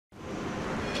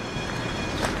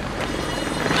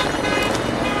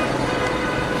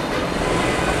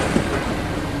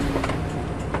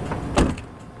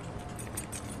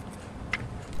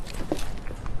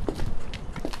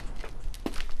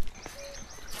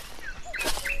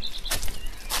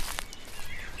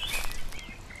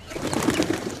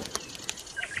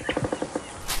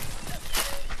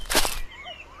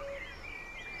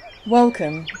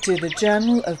Welcome to the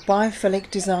Journal of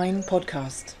Biophilic Design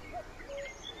podcast.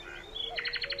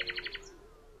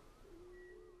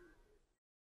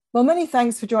 Well, many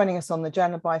thanks for joining us on the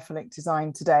Journal of Biophilic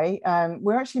Design today.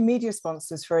 We're actually media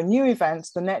sponsors for a new event,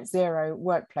 the Net Zero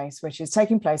Workplace, which is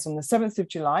taking place on the 7th of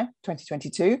July,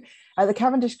 2022, at the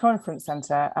Cavendish Conference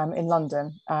Centre in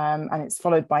London, and it's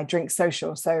followed by Drink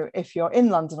Social. So if you're in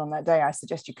London on that day, I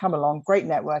suggest you come along, great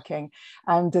networking,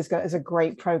 and there's a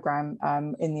great programme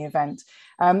in the event.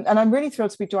 And I'm really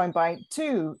thrilled to be joined by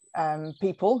two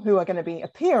people who are going to be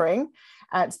appearing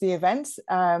at the event.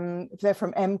 They're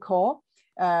from MCOR.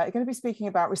 Going to be speaking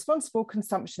about responsible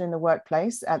consumption in the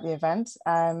workplace at the event.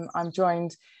 I'm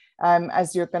joined,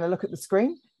 as you're going to look at the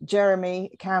screen,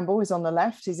 Jeremy Campbell is on the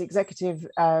left. He's Executive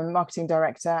Marketing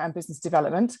Director and Business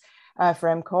Development for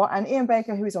MCOR. And Ian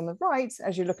Baker, who is on the right,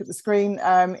 as you look at the screen,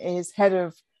 is Head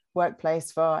of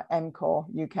Workplace for MCOR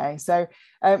UK. So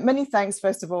many thanks,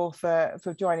 first of all,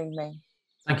 for joining me.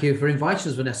 Thank you for inviting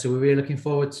us, Vanessa. We're really looking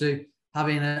forward to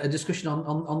having a discussion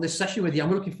on this session with you.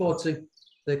 I'm looking forward to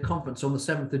the conference on the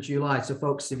 7th of July. So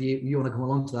folks, if you want to come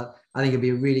along to that, I think it'll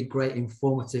be a really great,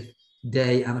 informative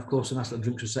day. And of course, a nice little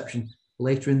drinks reception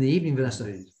later in the evening,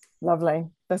 Vanessa. Lovely.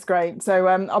 That's great. So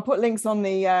I'll put links on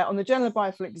the Journal of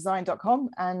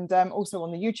Biophilicdesign.com and also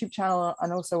on the YouTube channel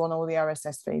and also on all the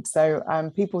RSS feeds. So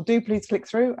people do please click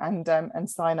through and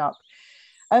sign up.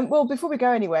 Well, before we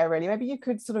go anywhere, really, maybe you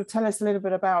could sort of tell us a little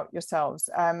bit about yourselves,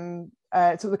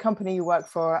 sort of the company you work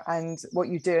for and what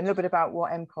you do, and a little bit about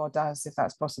what MCOR does, if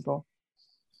that's possible.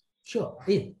 Sure.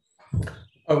 Ian.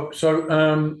 Oh, so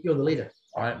you're the leader.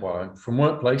 I'm from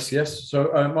Workplace, yes. So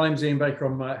my name's Ian Baker.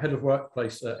 I'm Head of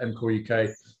Workplace at MCOR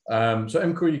UK. So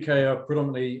MCOR UK are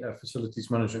predominantly a facilities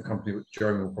management company, which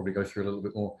Jeremy will probably go through a little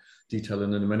bit more detail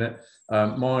in a minute.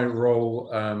 My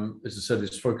role, as I said,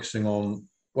 is focusing on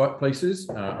workplaces,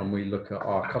 and we look at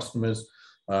our customers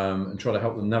and try to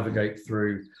help them navigate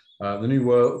through the new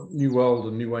world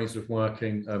and new ways of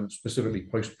working, specifically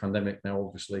post-pandemic now,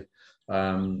 obviously,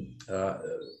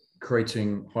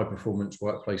 creating high-performance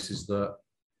workplaces that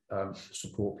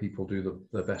support people do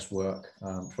their best work,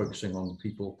 focusing on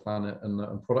people, planet,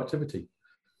 and productivity.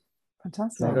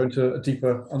 Fantastic. Can I go into a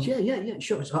deeper? Yeah,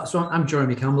 sure. So I'm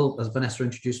Jeremy Campbell, as Vanessa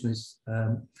introduced me.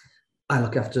 I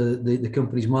look after the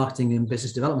company's marketing and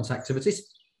business development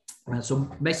activities. So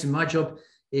basically my job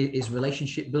is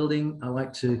relationship building. I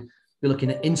like to be looking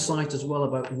at insight as well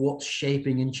about what's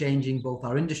shaping and changing both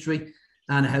our industry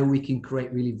and how we can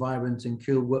create really vibrant and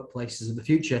cool workplaces of the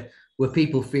future where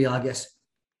people feel,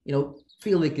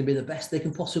 feel they can be the best they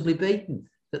can possibly be,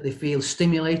 that they feel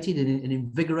stimulated and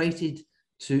invigorated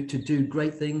to do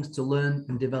great things, to learn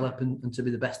and develop and to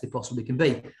be the best they possibly can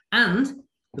be. And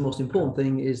the most important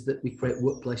thing is that we create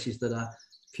workplaces that are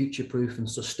future-proof and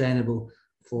sustainable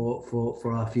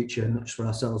for our future, not just for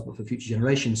ourselves, but for future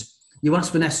generations. You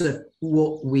asked Vanessa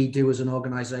what we do as an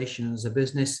organisation and as a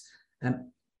business.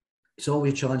 It's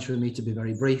always a challenge for me to be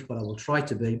very brief, but I will try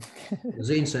to be.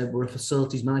 As Ian said, we're a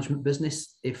facilities management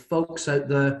business. If folks out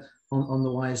there on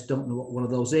the wires don't know what one of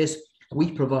those is,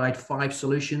 we provide 5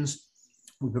 solutions.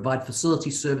 We provide facility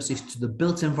services to the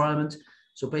built environment.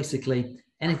 So basically,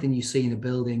 anything you see in a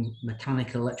building,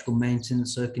 mechanical, electrical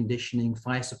maintenance, air conditioning,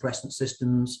 fire suppressant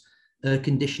systems, air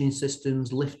conditioning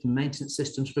systems, lift and maintenance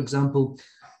systems, for example,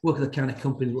 work with the kind of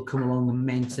company that will come along and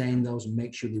maintain those and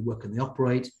make sure they work and they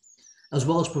operate, as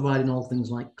well as providing all things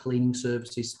like cleaning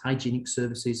services, hygienic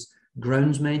services,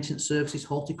 grounds maintenance services,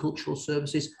 horticultural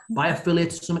services, biophilia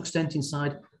to some extent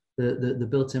inside the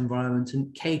built environment,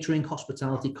 and catering,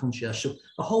 hospitality, concierge, so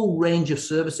a whole range of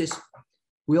services.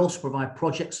 We also provide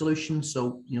project solutions.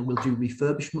 So, we'll do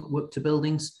refurbishment work to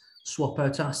buildings, swap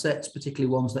out assets,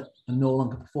 particularly ones that are no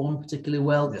longer performing particularly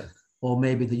well, or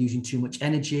maybe they're using too much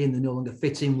energy and they're no longer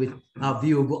fitting with our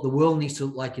view of what the world needs to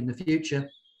look like in the future.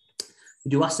 We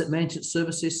do asset maintenance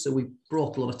services. So we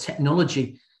brought a lot of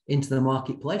technology into the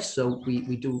marketplace. So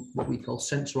we do what we call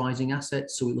sensorizing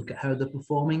assets. So we look at how they're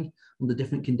performing under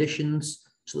different conditions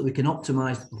so that we can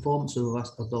optimize the performance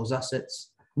of those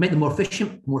assets, make them more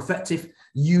efficient, more effective,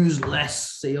 use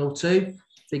less CO2.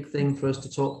 Big thing for us to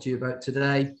talk to you about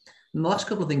today. And the last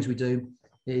couple of things we do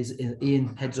is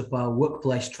Ian heads up our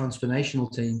workplace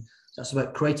transformational team. That's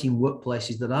about creating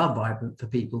workplaces that are vibrant for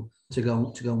people to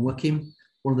go and work in.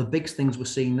 One of the big things we're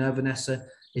seeing now, Vanessa,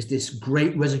 is this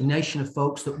great resignation of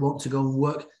folks that want to go and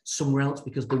work somewhere else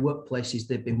because the workplaces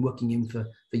they've been working in for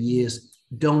years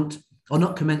are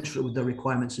not commensurate with their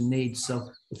requirements and needs. So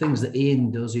the things that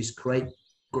Ian does is create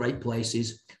great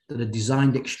places that are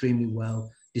designed extremely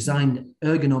well, designed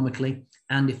ergonomically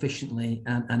and efficiently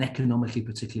and economically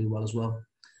particularly well as well.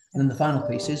 And then the final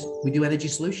piece is we do energy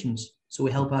solutions. So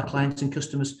we help our clients and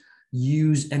customers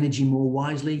use energy more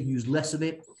wisely, use less of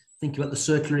it, think about the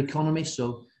circular economy.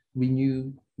 So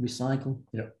renew, recycle,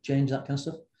 change, that kind of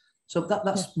stuff. So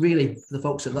that's really for the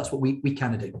folks that's what we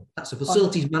kind of do. That's a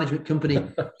facilities management company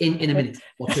in a minute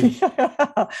or two.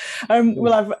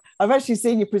 Well, I've actually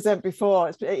seen you present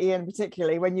before, Ian,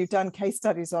 particularly when you've done case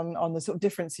studies on the sort of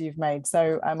difference you've made.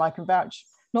 So I can vouch,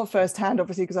 not firsthand,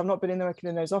 obviously, because I've not been working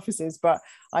in those offices, but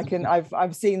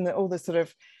I've seen all the sort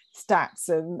of stats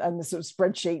and the sort of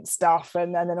spreadsheet stuff,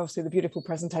 and then obviously the beautiful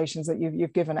presentations that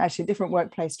you've given, actually different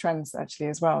workplace trends actually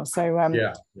as well. So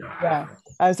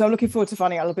so I'm looking forward to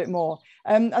finding out a little bit more.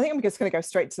 I think I'm just going to go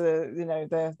straight to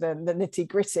the nitty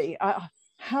gritty.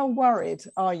 How worried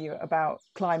are you about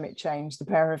climate change, the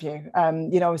pair of you?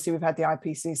 Obviously we've had the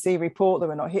IPCC report that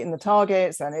we're not hitting the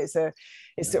targets, and it's not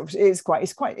quite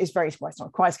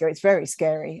scary, it's very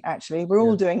scary actually. We're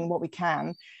all doing what we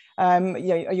can. Are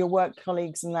your work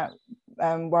colleagues and that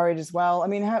worried as well? I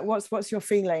mean, what's your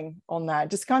feeling on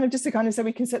that? Just to kind of so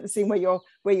we can set the scene where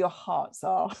your hearts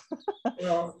are.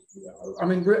 Well, I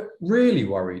mean, really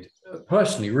worried,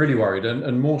 personally, really worried,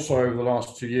 and more so over the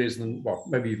last 2 years than, well,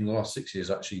 maybe even the last 6 years,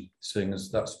 actually, seeing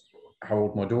as that's how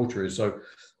old my daughter is. So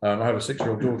I have a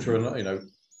 6-year-old daughter, and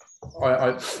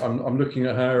I'm looking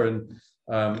at her and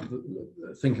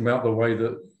thinking about the way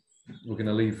that we're going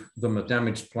to leave them a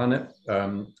damaged planet.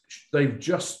 They've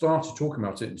just started talking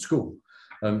about it in school.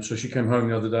 So she came home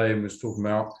the other day and was talking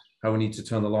about how we need to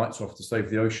turn the lights off to save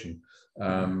the ocean.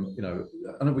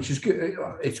 And which is good.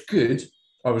 It's good.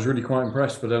 I was really quite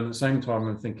impressed, but at the same time,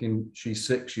 I'm thinking she's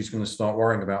 6. She's going to start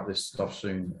worrying about this stuff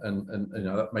soon, and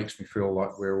that makes me feel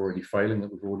like we're already failing.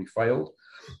 That we've already failed.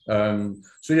 So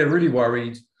yeah, really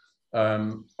worried.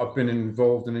 I've been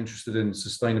involved and interested in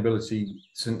sustainability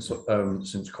since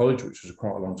college, which was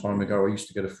quite a long time ago. I used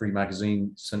to get a free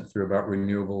magazine sent through about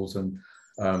renewables and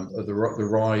the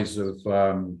rise of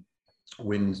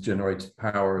wind generated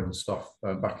power and stuff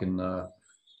back in the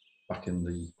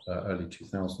early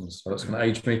 2000s. So that's going to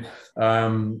age me.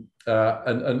 And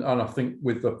I think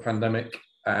with the pandemic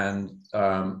and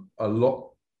a lot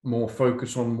more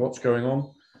focus on what's going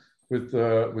on with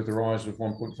the rise of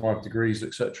 1.5 degrees,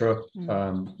 etc.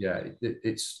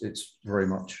 It's very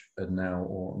much a now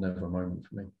or never moment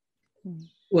for me.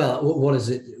 Well, what is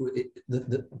it?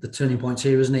 The turning point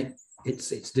here, isn't it?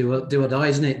 It's do or die,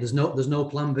 isn't it? There's no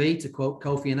plan B, to quote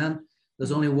Kofi Annan.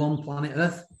 There's only one planet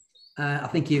Earth. I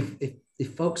think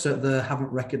if folks out there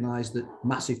haven't recognised that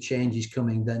massive change is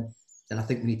coming, then I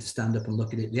think we need to stand up and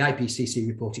look at it. The IPCC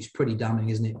report is pretty damning,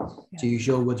 isn't it? Yeah. To use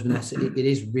your words, Vanessa, it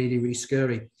is really, really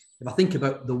scary. If I think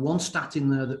about the one stat in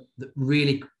there that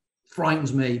really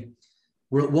frightens me,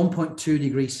 we're at 1.2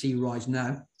 degrees sea rise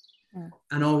now. Yeah.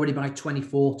 And already by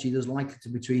 2040, there's likely to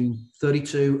be between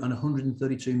 32 and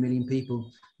 132 million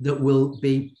people that will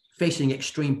be facing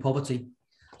extreme poverty.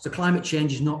 So climate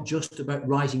change is not just about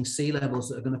rising sea levels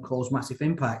that are going to cause massive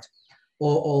impact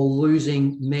or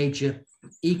losing major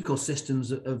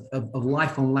ecosystems of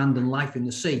life on land and life in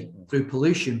the sea through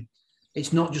pollution.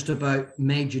 It's not just about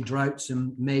major droughts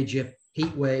and major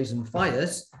heat waves and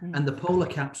fires and the polar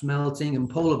caps melting and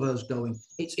polar bears going.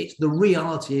 It's the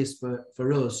reality is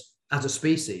for us as a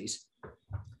species.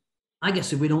 I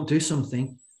guess if we don't do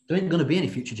something, there ain't going to be any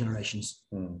future generations.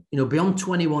 Beyond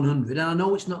 2100. And I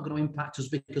know it's not going to impact us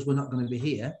because we're not going to be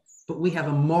here, but we have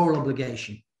a moral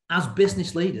obligation as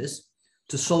business leaders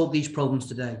to solve these problems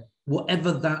today,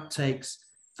 whatever that takes.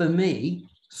 For me,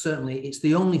 certainly, it's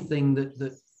the only thing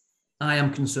that I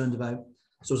am concerned about.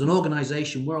 So as an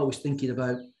organization, we're always thinking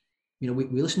about, we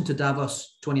listened to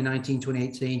Davos 2019,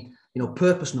 2018,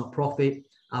 purpose, not profit.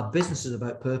 Our business is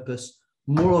about purpose.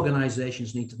 More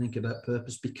organizations need to think about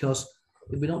purpose, because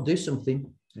if we don't do something,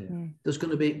 there's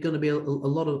going to be a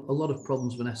lot of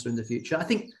problems, Vanessa, in the future. I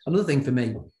think another thing for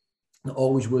me that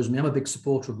always worries me, I'm a big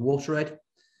supporter of WaterAid.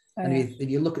 And if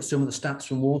you look at some of the stats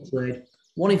from WaterAid,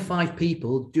 1 in 5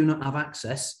 people do not have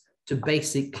access to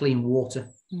basic clean water.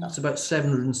 That's about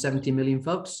 770 million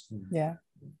folks. Yeah.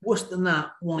 Worse than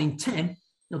that, 1 in 10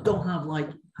 don't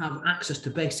have access to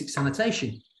basic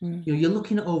sanitation. You're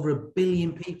looking at over 1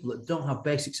 billion people that don't have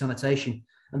basic sanitation.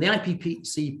 And the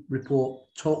IPCC report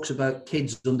talks about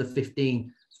kids under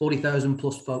 15, 40,000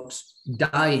 plus folks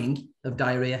dying of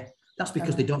diarrhea. That's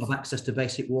because they don't have access to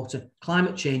basic water.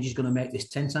 Climate change is going to make this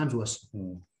 10 times worse.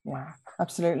 Yeah,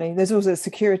 absolutely. There's also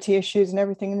security issues and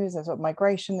everything. There's sort of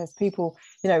migration. There's people,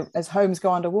 as homes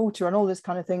go underwater and all this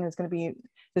kind of thing.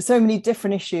 There's so many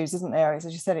different issues, isn't there? As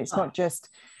you said, it's not just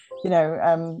you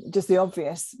know, just the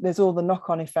obvious. There's all the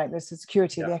knock-on effect. There's the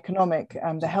security, the economic,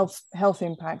 the health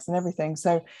impacts, and everything.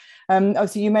 So,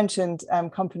 obviously, you mentioned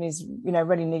companies, you know,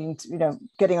 really needing to, you know,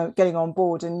 getting on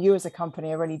board, and you as a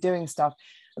company are really doing stuff.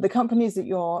 The companies that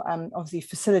you're obviously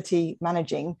facility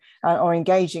managing or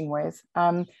engaging with,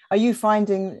 are you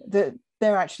finding that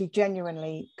they're actually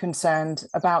genuinely concerned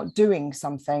about doing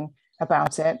something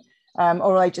about it?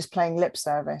 Or are they just playing lip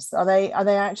service? Are they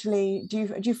actually? Do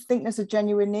you think there's a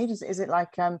genuine need? Is it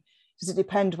like does it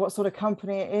depend what sort of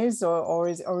company it is, or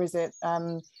is it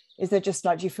is there just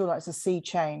like, do you feel like it's a sea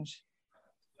change?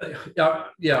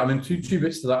 Yeah, I mean, two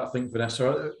bits to that, I think,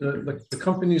 Vanessa. The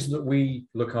companies that we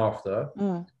look after,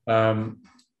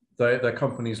 they're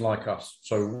companies like us.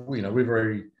 So you know, we're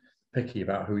very picky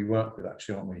about who we work with,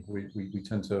 actually, aren't we? We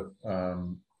tend to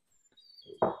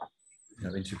you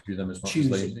know, interview them as much as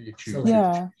they choose.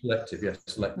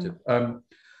 Selective.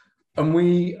 And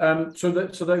we so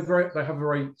they have a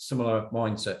very similar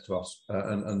mindset to us,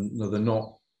 and they're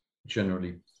not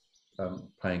generally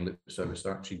paying lip service.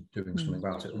 They're actually doing something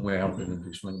about it, and we're helping them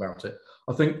do something about it.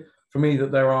 I think for me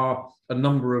that there are a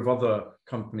number of other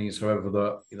companies, however,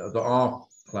 that, you know, that are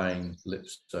playing lip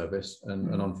service, and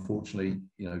unfortunately,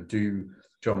 you know, do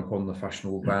jump on the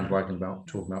fashionable bandwagon about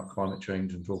talking about climate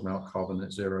change and talking about carbon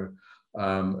net zero.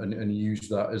 And use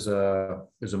that as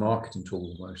a marketing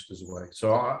tool almost, as a way.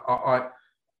 So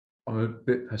I'm a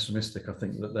bit pessimistic. I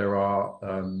think that there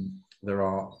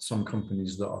are some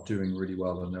companies that are doing really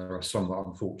well, and there are some that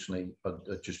unfortunately are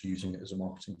just using it as a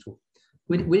marketing tool.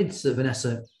 We did,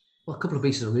 Vanessa, a couple of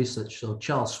pieces of research. So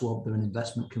Charles Schwab, they're an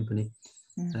investment company.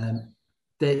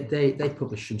 They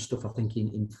published some stuff, I think,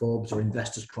 in Forbes or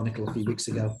Investors Chronicle a few weeks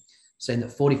ago, saying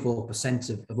that 44%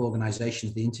 of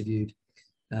organisations they interviewed,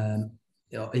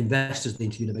 investors they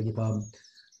interviewed, I beg your pardon,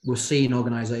 were seeing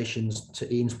organisations,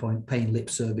 to Ian's point, paying lip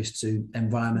service to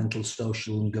environmental,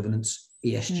 social, and governance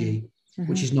 (ESG),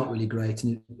 which is not really great.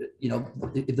 And you know,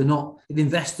 if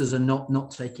investors are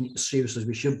not taking it as seriously as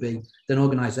we should be, then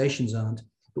organisations aren't.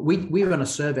 But we ran a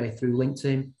survey through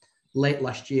LinkedIn late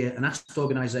last year and asked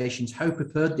organisations how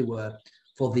prepared they were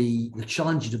for the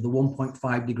challenges of the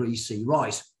 1.5 degrees C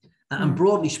rise. And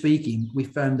broadly speaking, we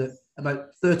found that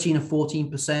about 13 or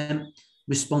 14%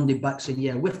 responded back saying,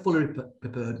 yeah, we're fully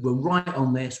prepared. We're right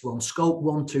on this. We're on scope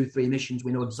 1, 2, 3 emissions.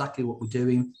 We know exactly what we're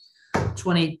doing.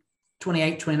 28,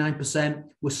 29%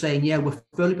 were saying, yeah, we're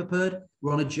fully prepared.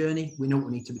 We're on a journey. We know what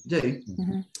we need to be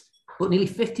doing. But nearly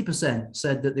 50%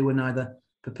 said that they were neither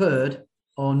prepared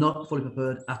or not fully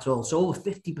prepared at all. So over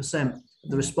 50% of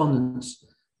the respondents,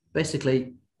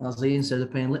 basically, as Ian said, are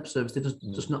paying lip service. They're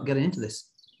just not getting into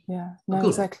this. Yeah, no,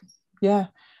 exactly. Yeah.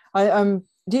 Do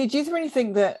you really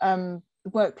think that the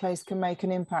workplace can make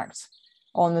an impact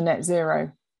on the net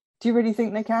zero? Do you really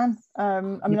think they can? I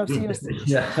mean, obviously,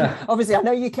 obviously,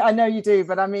 I know you do,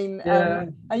 but I mean,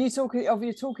 and you talk.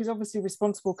 Your talk is obviously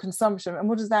responsible consumption, and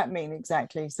what does that mean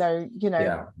exactly? So, you know.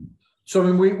 Yeah. So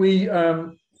I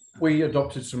mean, we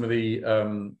adopted some of the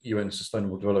UN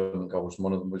Sustainable Development Goals, and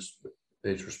one of them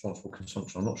is responsible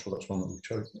consumption. I'm not sure that's one that we've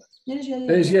chosen. It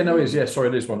is. Sorry,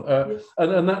 it is one.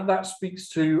 And that speaks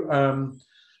to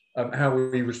how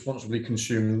we responsibly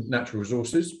consume natural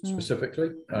resources, specifically,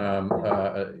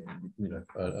 you know,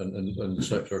 and the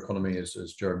circular economy, as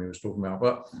Jeremy was talking about.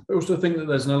 But I also think that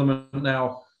there's an element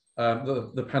now.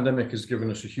 The pandemic has given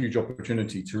us a huge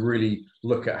opportunity to really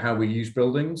look at how we use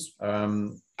buildings.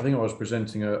 I think I was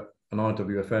presenting at an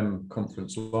IWFM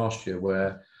conference last year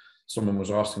where someone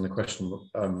was asking the question,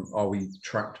 are we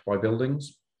trapped by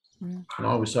buildings? And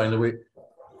I was saying that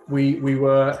we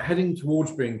were heading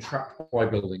towards being trapped by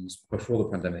buildings before the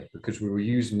pandemic, because we were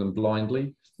using them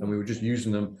blindly, and we were just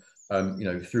using them, you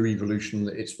know, through evolution.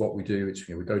 It's what we do. It's,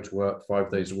 you know, we go to work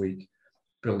 5 days a week.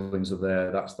 Buildings are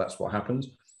there. That's what happens.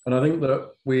 And I think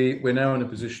that we're now in a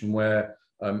position where,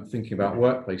 thinking about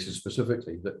workplaces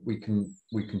specifically, that we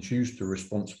can choose to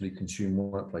responsibly consume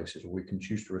workplaces, or we can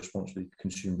choose to responsibly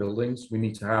consume buildings. We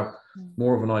need to have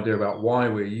more of an idea about why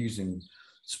we're using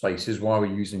spaces, why we're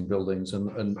using buildings, and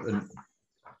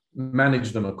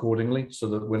manage them accordingly, so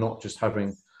that we're not just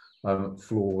having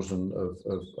floors and of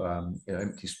you know,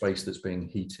 empty space that's being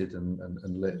heated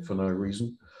and lit for no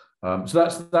reason.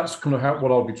 So that's kind of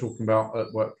what I'll be talking about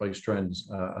at Workplace Trends,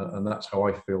 and that's how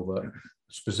I feel that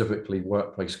specifically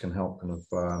workplace can help kind of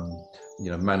you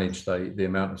know, manage the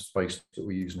amount of space that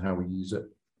we use and how we use it.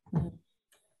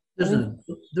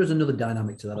 There's another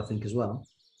dynamic to that, I think, as well.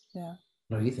 Yeah.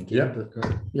 What do you think? Yeah. But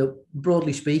you know,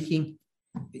 broadly speaking,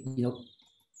 you know,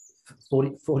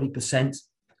 40%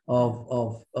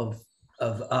 of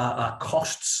our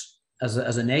costs as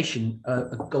a nation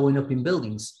are going up in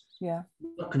buildings. Yeah.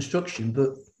 Not construction, but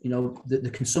you know, the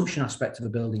consumption aspect of a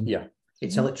building. Yeah.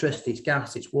 It's electricity, it's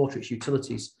gas, it's water, it's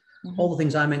utilities. All the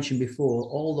things I mentioned before,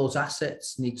 all those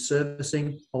assets need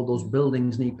servicing, all those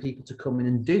buildings need people to come in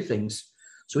and do things.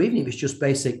 So even if it's just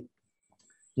basic,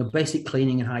 you know, basic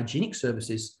cleaning and hygienic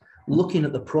services, looking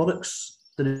at the products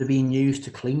that are being used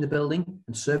to clean the building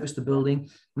and service the building,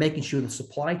 making sure the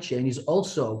supply chain is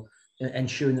also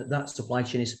ensuring that that supply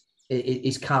chain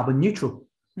is carbon neutral.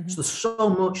 So there's so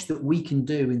much that we can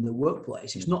do in the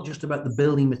workplace. It's not just about the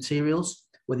building materials,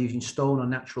 whether using stone or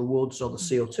natural woods or the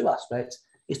CO2 aspect.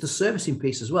 It's the servicing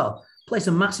piece as well. Plays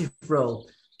a massive role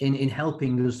in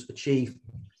helping us achieve,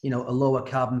 you know, a lower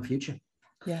carbon future.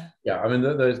 Yeah. Yeah. I mean,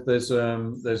 there's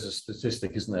a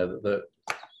statistic, isn't there, that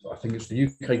I think it's the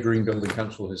UK Green Building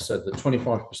Council has said that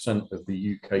 25% of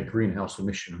the UK greenhouse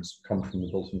emissions come from the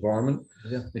built environment.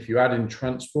 Yeah. If you add in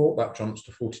transport, that jumps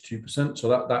to 42%.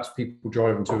 So that's people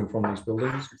driving to and from these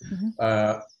buildings.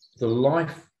 The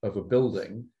life of a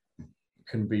building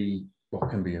can be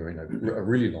a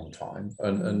really long time,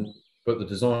 but the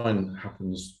design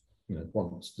happens, you know,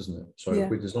 once, doesn't it? So if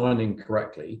we're designing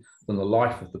correctly, then the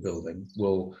life of the building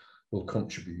will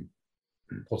contribute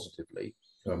positively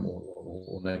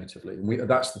or negatively. And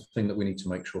that's the thing that we need to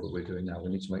make sure that we're doing now. We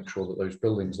need to make sure that those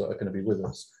buildings that are going to be with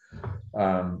us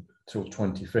till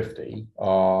 2050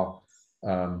 are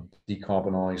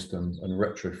decarbonised and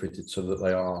retrofitted so that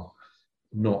they are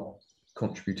not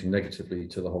contributing negatively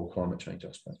to the whole climate change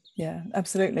aspect. Yeah,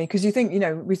 absolutely. Because you think, you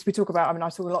know, we talk about, I mean, I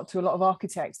talk to a lot of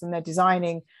architects, and they're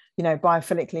designing, you know,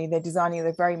 biophilically,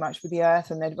 they're very much with the earth,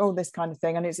 and they're all this kind of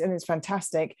thing, and it's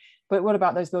fantastic. But what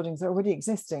about those buildings that are already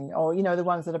existing, or, you know, the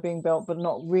ones that are being built but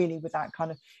not really with that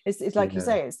kind of, it's like you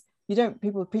say, it's you don't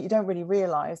really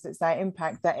realize it's that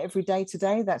impact, that every day to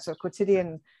day, that sort of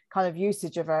quotidian kind of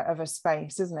usage of a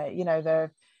space, isn't it? You know,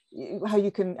 how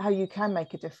you can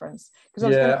make a difference.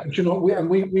 Yeah, you know,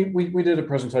 we did a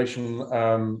presentation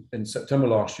in September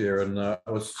last year, and I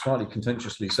was slightly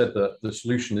contentiously said that the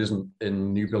solution isn't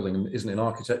in new building and isn't in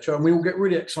architecture, and we all get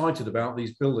really excited about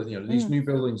these buildings, you know, these new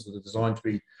buildings that are designed to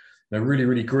be, you know, really,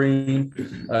 really green,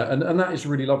 and that is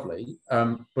really lovely,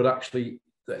 but actually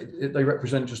they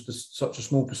represent just such a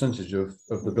small percentage of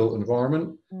the built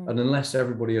environment, and unless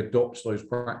everybody adopts those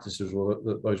practices, or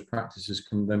that those practices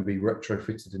can then be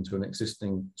retrofitted into an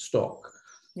existing stock,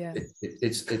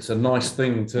 it's a nice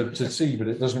thing to see, but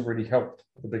it doesn't really help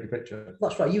the bigger picture.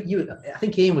 That's right. I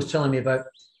think Ian was telling me about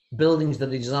buildings that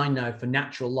are designed now for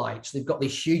natural light. So they've got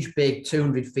these huge, big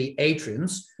 200 feet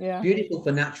atriums, beautiful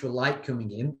for natural light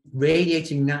coming in,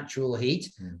 radiating natural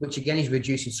heat, which again is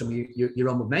reducing some of your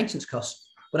onward maintenance costs.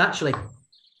 But actually,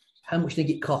 how much do you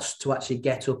think it costs to actually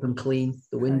get up and clean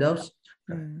the windows?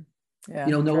 Yeah,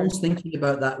 you know, no one's thinking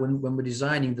about that when we're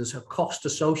designing. There's a cost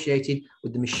associated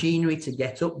with the machinery to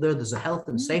get up there. There's a health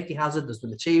and safety hazard. There's the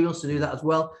materials to do that as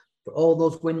well for all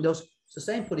those windows. It's the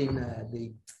same putting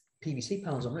the PVC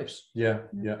panels on roofs. Yeah.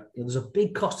 There's a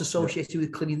big cost associated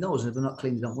with cleaning those, and if they're not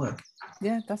clean, they don't work.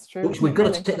 Yeah, that's true. Which we've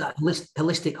got to take that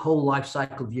holistic whole life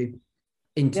cycle view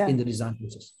in the design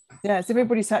process. Yeah, so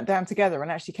everybody sat down together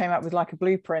and actually came up with like a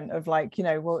blueprint of, like, you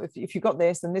know, well, if you've got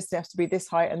this, then this has to be this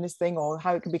height and this thing, or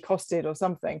how it can be costed or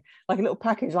something, like a little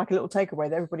package, like a little takeaway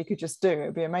that everybody could just do. It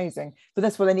would be amazing. But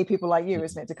that's why they need people like you,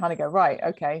 isn't it, to kind of go, right,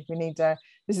 okay, we need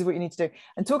this is what you need to do.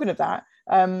 And talking of that,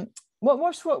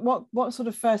 what sort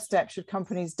of first step should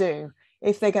companies do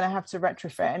if they're going to have to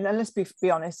retrofit? And let's be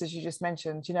honest, as you just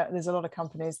mentioned, you know, there's a lot of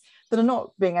companies that are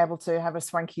not being able to have a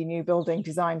swanky new building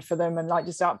designed for them and like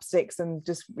just up sticks and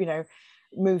just, you know,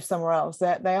 move somewhere else.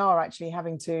 They are actually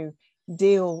having to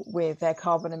deal with their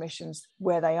carbon emissions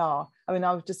where they are. I mean,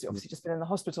 I've obviously just been in the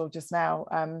hospital just now,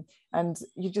 and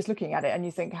you're just looking at it and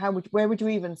you think, where would you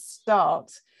even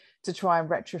start to try and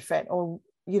retrofit? Or,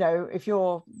 you know, if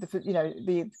you're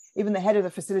even the head of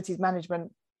the facilities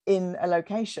management in a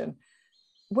location,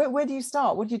 where do you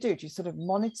start? What do you do? Do you sort of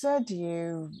monitor?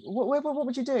 What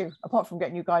would you do apart from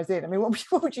getting you guys in? I mean,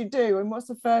 what would you do? And what's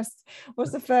the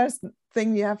first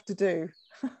thing you have to do?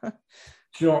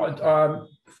 You know,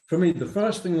 for me, the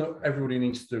first thing that everybody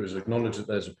needs to do is acknowledge that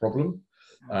there's a problem,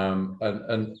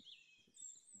 and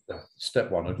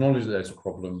step one, acknowledge that there's a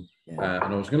problem. And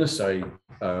I was going to say,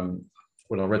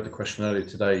 when I read the question earlier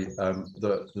today,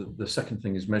 the second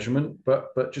thing is measurement.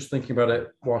 But just thinking about it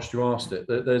whilst you asked it,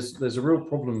 there's a real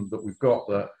problem that we've got,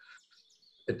 that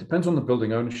it depends on the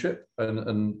building ownership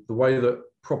and the way that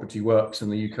property works in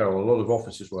the UK, or a lot of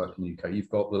offices work in the UK. You've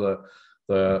got the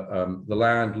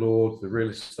landlord, the real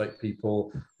estate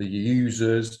people, the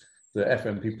users, the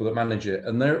FM people that manage it,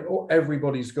 and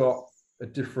everybody's got a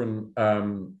different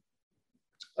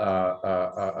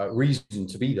reason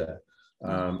to be there.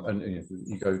 And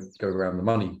you go around the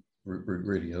money route,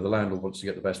 really. The landlord wants to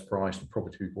get the best price, the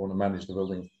property people want to manage the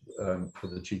building for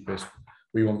the cheapest.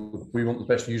 We want the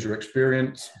best user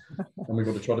experience, and we've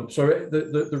got to try to. So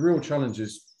the real challenge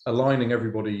is aligning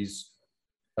everybody's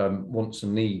wants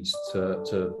and needs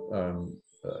to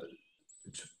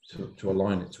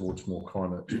align it towards more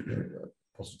climate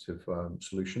positive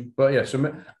solution. But yeah,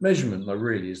 so measurement though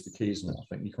really is the key, isn't it? I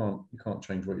think you can't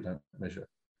change what you don't measure.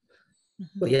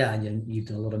 But yeah, and you've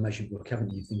done a lot of measurement work,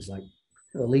 haven't you? Things like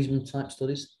Leesman type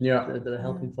studies, that are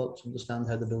helping folks understand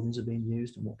how the buildings are being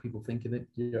used and what people think of it.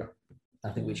 Yeah, I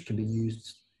think which can be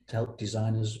used to help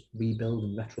designers rebuild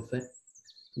and retrofit.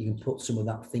 You can put some of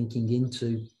that thinking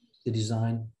into the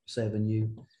design, say of a new,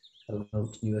 I don't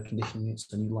know, new air conditioning units,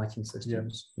 the new lighting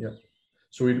systems. Yeah.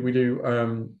 So we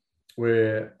do.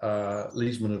 We're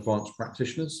Leesman Advanced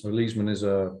Practitioners. So Leesman is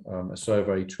a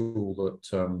survey tool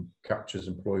that captures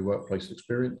employee workplace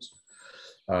experience,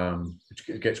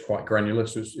 which gets quite granular.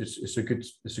 So it's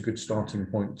a good starting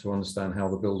point to understand how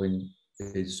the building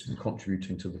is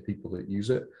contributing to the people that use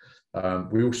it.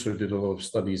 We also did a lot of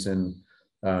studies in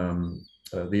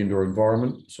the indoor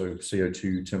environment, so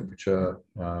CO2, temperature,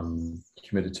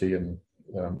 humidity, and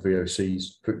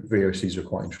VOCs. VOCs are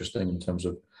quite interesting in terms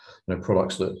of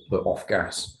products that off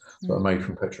gas that are made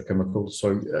from petrochemicals.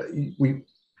 So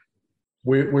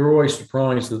we're always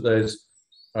surprised that there's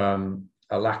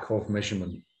a lack of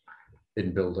measurement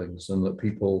in buildings, and that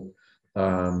people,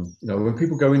 when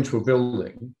people go into a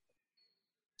building,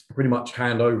 pretty much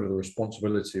hand over the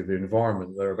responsibility of the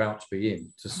environment they're about to be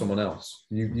in to someone else,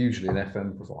 usually an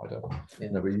FM provider.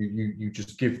 But you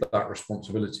just give that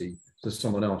responsibility to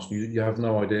someone else. You have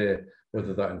no idea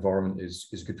whether that environment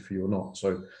is good for you or not.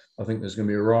 So I think there's going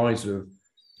to be a rise of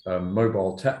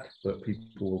mobile tech that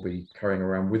people will be carrying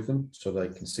around with them, so they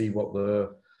can see what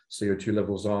the CO2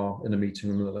 levels are in a meeting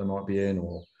room that they might be in,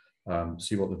 or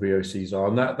see what the VOCs are,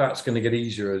 and that's going to get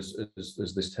easier as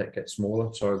this tech gets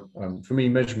smaller. So for me,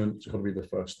 measurement's got to be the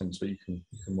first thing, so you can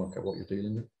work out what you're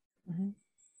dealing with. Mm-hmm.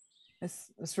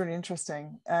 It's really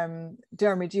interesting.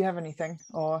 Jeremy, do you have anything,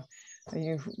 or are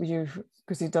you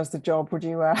because he does the job? Would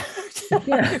you?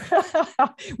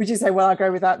 Would you say, well, I'll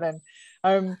go with that then?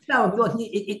 No, do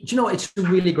you know what? It's a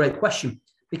really great question,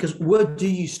 because where do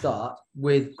you start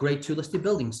with Grade 2 listed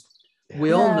buildings?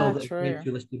 We all know that Grade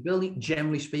 2 listed building,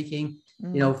 generally speaking,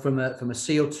 from a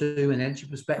CO2 and energy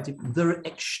perspective, they're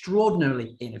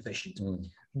extraordinarily inefficient.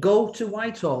 Go to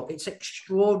Whitehall, it's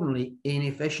extraordinarily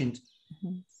inefficient.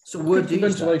 So where do you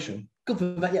ventilation? Good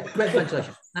for great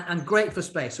ventilation, and great for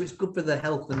space. So it's good for the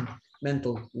health and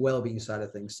mental well-being side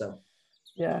of things. So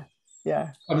yeah.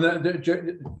 I mean,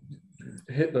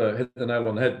 hit the nail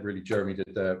on the head, really. Jeremy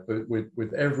did there, but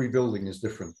with every building is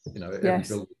different. Every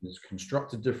building is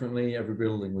constructed differently. Every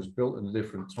building was built in a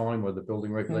different time where the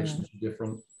building regulations are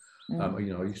different. I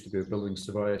used to be a building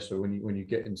surveyor, so when you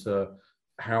get into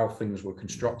how things were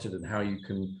constructed and how you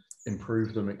can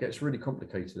improve them, it gets really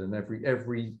complicated. And every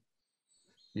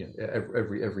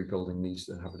building needs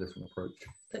to have a different approach.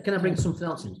 Can I bring something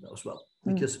else into that as well?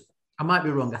 Because I might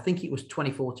be wrong. I think it was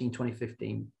 2014,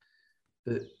 2015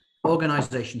 that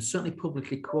organisations, certainly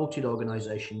publicly quoted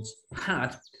organisations,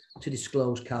 had to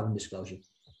disclose carbon disclosure.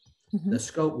 The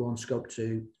Scope 1, Scope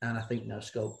 2, and I think now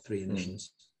Scope 3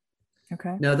 emissions.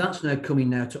 Okay. Now that's now coming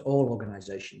now to all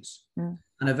organisations, and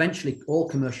eventually all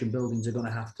commercial buildings are going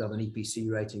to have an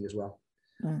EPC rating as well.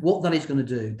 What that is going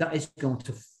to do, that is going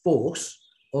to force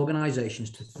organisations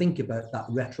to think about that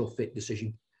retrofit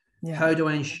decision. How do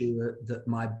I ensure that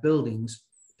my buildings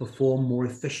perform more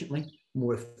efficiently,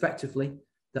 more effectively,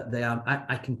 that they are,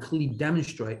 I can clearly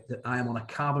demonstrate that I am on a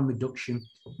carbon reduction,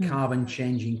 carbon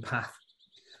changing path.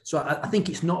 So I think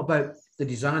it's not about the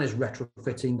designers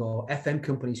retrofitting or FM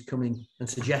companies coming and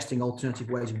suggesting alternative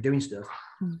ways of doing stuff.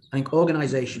 I think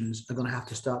organizations are going to have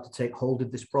to start to take hold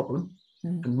of this problem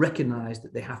and recognize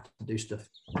that they have to do stuff.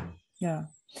 Yeah.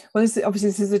 Well, this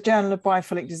is a Journal of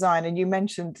Biophilic Design, and you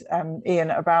mentioned,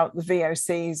 Ian, about the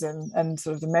VOCs and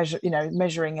sort of the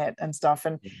measuring it and stuff,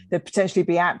 and there potentially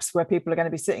be apps where people are going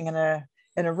to be sitting in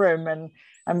a room and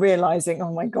realizing,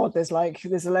 oh my God, there's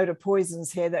a load of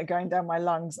poisons here that are going down my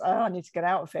lungs. Oh, I need to get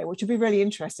out of here, which would be really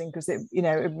interesting, because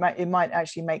it might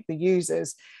actually make the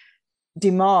users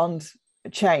demand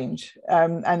change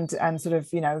and sort of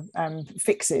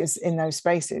fixes in those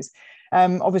spaces.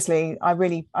 Obviously, I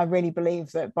really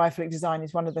believe that biophilic design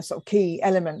is one of the sort of key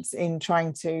elements in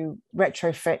trying to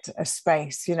retrofit a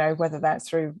space, whether that's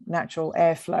through natural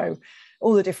airflow,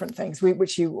 all the different things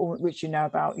which you know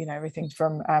about, everything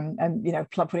from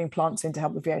putting plants in to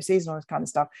help with VOCs and all this kind of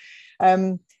stuff.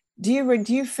 Do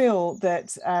you feel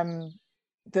that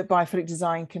that biophilic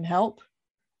design can help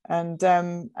And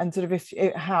sort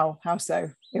of how so,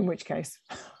 in which case?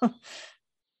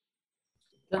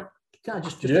 Can I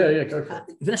just yeah, go for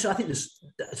it. Vanessa, I think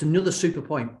that's another super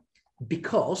point,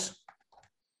 because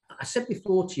I said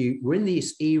before to you, we're in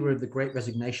this era of the Great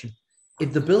Resignation.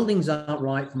 If the buildings aren't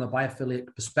right from a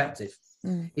biophilic perspective,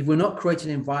 if we're not creating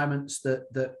environments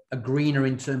that are greener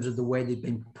in terms of the way they've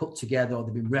been put together or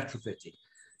they've been retrofitted,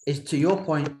 is to your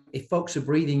point, if folks are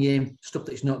breathing in stuff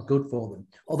that's not good for them,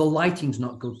 or the lighting's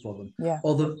not good for them,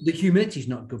 or the humidity's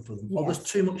not good for them, or there's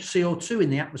too much CO2 in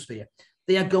the atmosphere,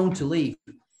 they are going to leave.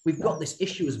 We've got this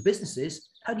issue as businesses.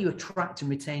 How do you attract and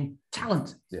retain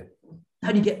talent? Yeah.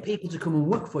 How do you get people to come and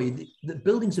work for you? The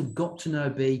buildings have got to now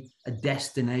be a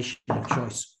destination of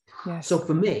choice. Yes. So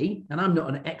for me, and I'm not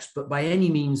an expert by any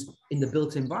means in the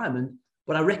built environment,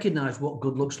 but I recognize what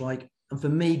good looks like. And for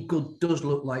me, good does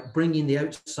look like bringing the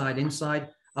outside inside.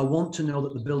 I want to know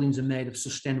that the buildings are made of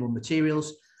sustainable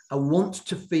materials. I want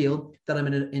to feel that I'm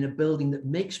in a building that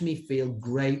makes me feel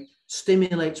great,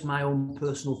 stimulates my own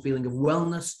personal feeling of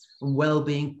wellness and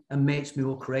well-being, and makes me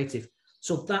more creative.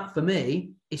 So that for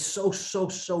me is so, so,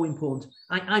 so important.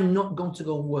 I'm not going to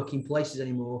go and work in places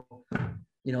anymore,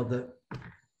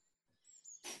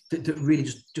 that really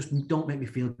just don't make me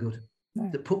feel good,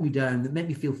 that put me down, that make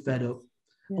me feel fed up.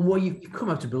 Yeah. And where you've come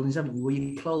out of buildings, haven't you, where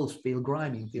your clothes feel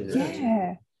grimy and feel dirty.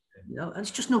 And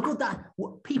it's just no good.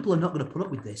 People are not going to put up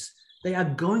with this. They are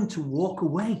going to walk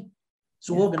away.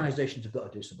 So organisations have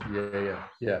got to do something.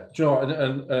 Yeah. Do you know,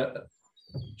 and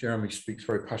Jeremy speaks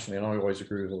very passionately, and I always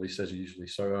agree with what he says usually.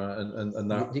 So,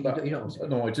 no, I do.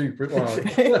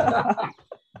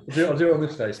 I'll do it on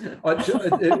this case. It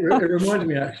reminded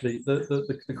me actually.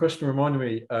 The question reminded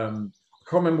me.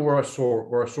 I can't remember where I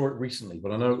saw it recently,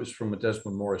 but I know it was from a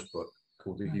Desmond Morris book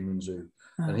called The Human Zoo,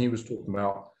 and he was talking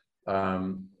about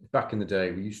back in the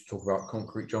day we used to talk about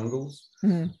concrete jungles,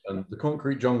 and the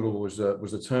concrete jungle was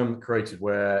a term created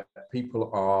where people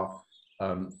are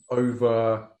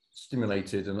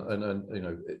overstimulated and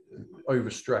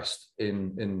overstressed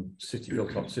in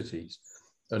built up cities.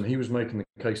 And he was making the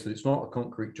case that it's not a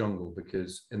concrete jungle,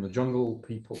 because in the jungle,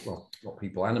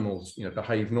 animals,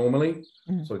 behave normally.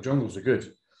 So jungles are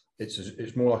good.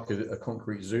 It's more like a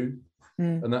concrete zoo.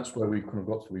 And that's where we've kind of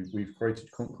got to. We've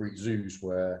created concrete zoos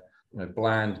where,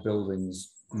 bland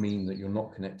buildings mean that you're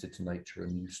not connected to nature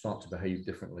and you start to behave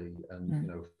differently. And,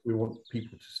 we want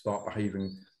people to start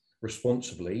behaving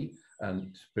responsibly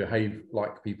and behave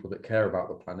like people that care about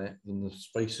the planet, then the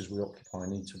spaces we occupy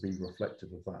need to be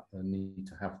reflective of that and need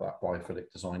to have that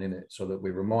biophilic design in it, so that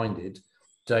we're reminded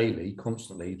daily,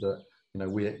 constantly, that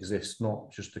we exist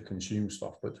not just to consume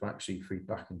stuff, but to actually feed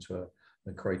back into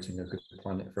creating a good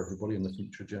planet for everybody and the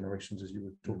future generations, as you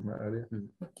were talking about earlier.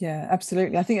 Yeah,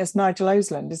 absolutely. I think it's Nigel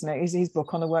Osland, isn't it? His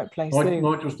book on the workplace zoo.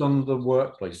 Nigel's done the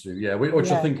workplace zoo, which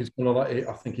I think is kind of like,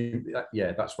 I think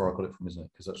that's where I got it from, isn't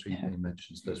it? Because that's what he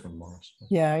mentions Desmond Morris.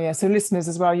 Yeah. So listeners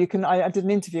as well, you can. I did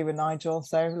an interview with Nigel,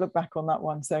 so look back on that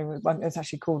one. So it's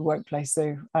actually called Workplace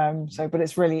Zoo. But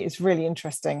it's really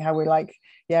interesting how we've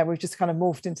just kind of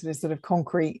morphed into this sort of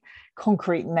concrete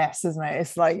nest, isn't it?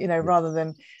 It's like, rather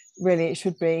than really, it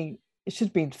should be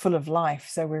full of life,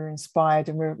 so we're inspired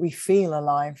and we feel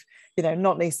alive,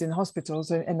 not least in hospitals,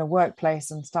 in the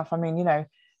workplace and stuff. I mean,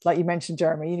 like you mentioned,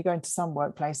 Jeremy, you go into some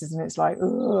workplaces and it's like,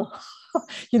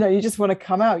 you just want to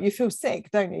come out. You feel sick,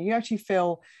 don't you? You actually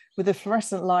feel, with the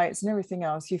fluorescent lights and everything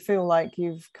else, you feel like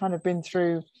you've kind of been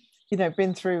through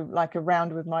like a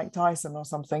round with Mike Tyson or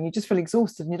something. You just feel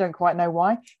exhausted and you don't quite know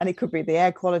why. And it could be the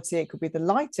air quality, it could be the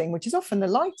lighting, which is often the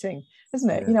lighting, isn't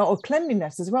it? Or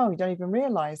cleanliness as well. You don't even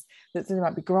realize that there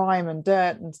might be grime and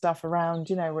dirt and stuff around,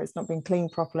 where it's not being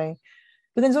cleaned properly.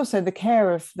 But there's also the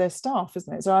care of their staff,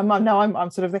 isn't it? So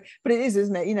I'm sort of, but it is,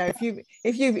 isn't it?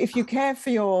 If you care for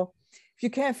your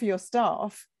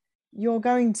staff, you're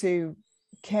going to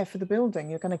care for the building,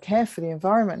 you're going to care for the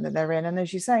environment that they're in, and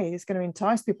as you say, it's going to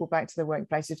entice people back to the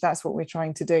workplace if that's what we're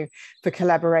trying to do, for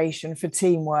collaboration, for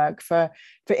teamwork, for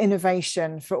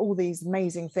innovation, for all these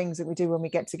amazing things that we do when we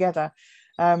get together.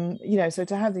 So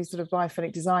to have these sort of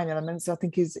biophilic design elements, I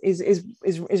think is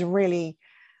a really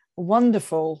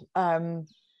wonderful,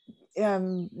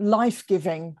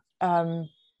 life-giving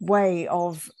way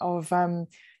of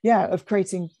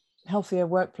creating healthier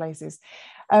workplaces.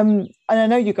 And I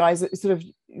know you guys sort of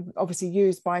obviously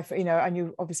use and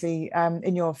you obviously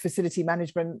in your facility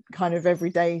management kind of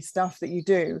everyday stuff that you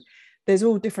do, there's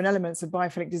all different elements of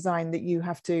biophilic design that you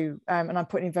have to, and I'm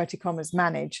putting inverted commas,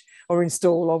 manage or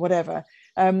install or whatever.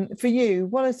 For you,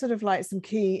 what are sort of like some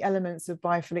key elements of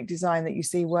biophilic design that you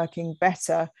see working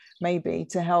better, maybe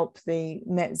to help the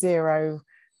net zero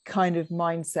kind of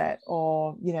mindset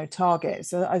or, you know, target.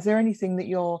 So is there anything that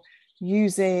you're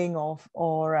using or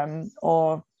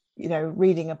you know,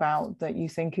 reading about that you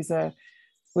think is a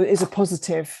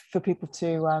positive for people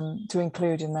to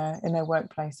include in their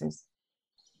workplaces?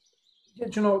 Yeah,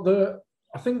 do you know,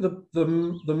 I think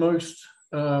the most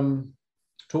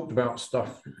talked about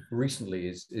stuff recently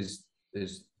is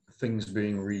things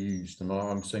being reused, and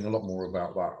I'm seeing a lot more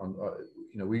about that. And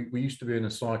you know, we used to be in a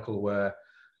cycle where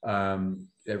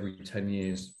every 10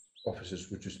 years offices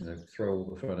would just, you know, throw all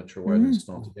the furniture away and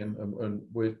start again, and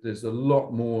there's a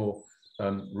lot more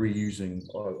reusing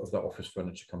of that office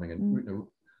furniture coming in. You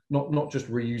know, not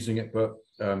just reusing it, but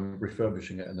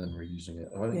refurbishing it and then reusing it.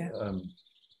 I think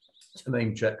to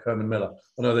name check Herman Miller,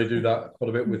 I know they do that quite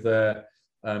a bit with their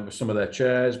with some of their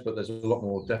chairs, but there's a lot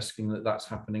more desking that's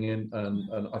happening in,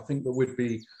 and I think that we'd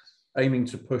be aiming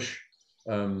to push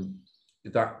that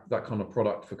kind of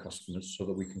product for customers, so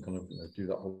that we can kind of, you know, do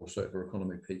that whole circular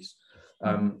economy piece.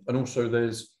 And also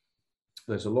there's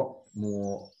a lot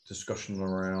more discussion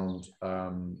around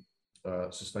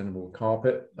sustainable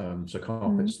carpet, so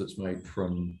carpets that's made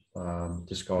from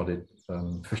discarded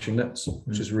fishing nets,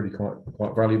 which is really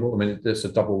quite valuable. I mean, it's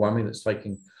a double whammy. That's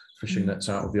taking fishing nets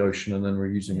out of the ocean and then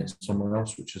reusing it somewhere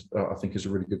else, which is I think is a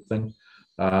really good thing.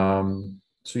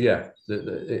 So yeah,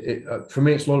 for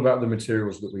me, it's a lot about the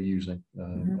materials that we're using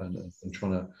and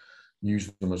trying to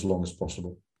use them as long as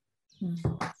possible.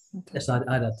 Yes, I'd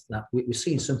add to that. We're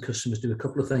seeing some customers do a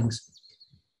couple of things.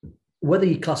 Whether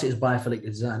you class it as biophilic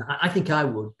design, I think I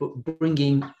would, but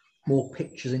bringing more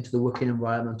pictures into the working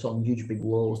environment on huge big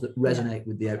walls that resonate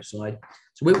with the outside.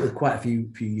 So we work with quite a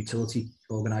few utility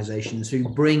organisations who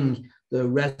bring the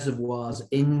reservoirs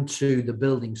into the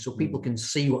building so people can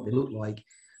see what they look like.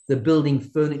 They're building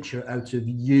furniture out of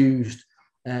used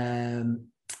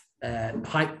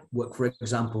pipe work, for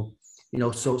example. You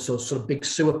know, so sort of big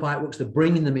sewer pipe works. They're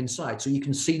bringing them inside so you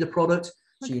can see the product.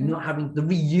 So you're not having, they're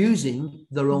reusing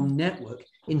their own network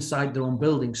inside their own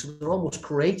building. So they're almost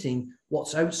creating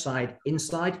what's outside,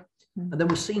 inside. And then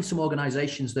we're seeing some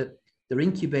organizations that they're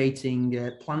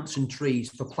incubating plants and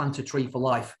trees for Plant a Tree for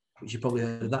Life, which you probably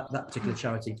heard of that particular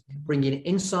charity, bringing it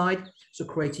inside. So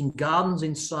creating gardens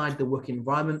inside the working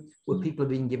environment where people are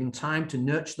being given time to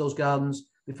nurture those gardens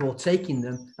before taking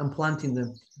them and planting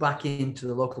them back into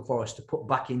the local forest to put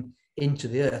back into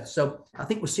the earth. So I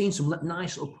think we're seeing some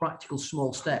nice little practical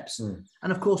small steps.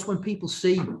 And of course, when people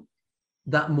see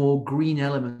that more green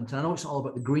element, and I know it's all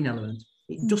about the green element,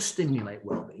 it does stimulate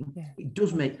well-being. It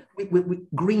does make,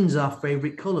 green's our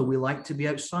favorite color. We like to be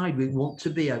outside. We want to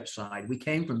be outside. We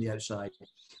came from the outside.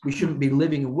 We shouldn't be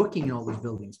living and working in all these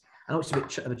buildings. I know it's a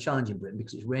bit of a challenge in Britain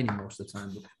because it's raining most of the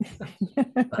time.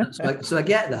 So I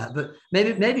get that, but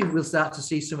maybe we'll start to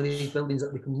see some of these buildings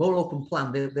that become more open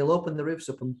plan. They'll open the roofs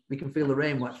up and we can feel the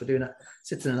rain while we're doing that,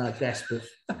 sitting on our desk. But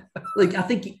like I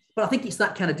think it's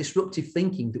that kind of disruptive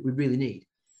thinking that we really need.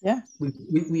 Yeah, we're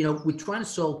trying to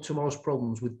solve tomorrow's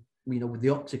problems with the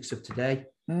optics of today.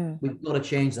 We've got to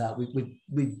change that.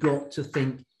 We've got to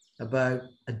think about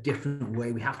a different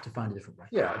way. We have to find a different way.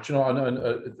 Yeah, do you know, I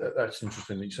know that's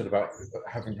interesting that you said about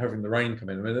having the rain come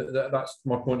in. I mean, that's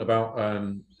my point about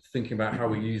thinking about how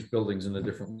we use buildings in a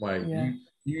different way.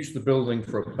 You use the building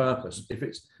for a purpose.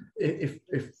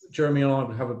 If Jeremy and I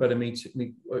would have a better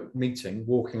meeting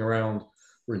walking around,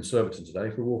 we're in Surbiton today.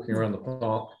 If we're walking around the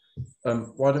park,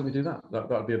 why don't we do that? That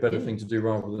would be a better thing to do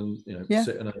rather than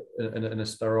sit in a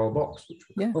sterile box, which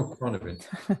we're kind of in.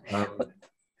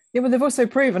 Yeah, well, they've also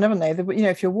proven, haven't they, that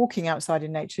if you're walking outside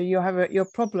in nature, you have your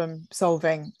problem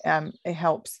solving. It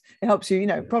helps you,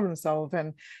 problem solve,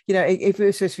 and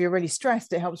if you're really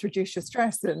stressed, it helps reduce your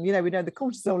stress. And we know the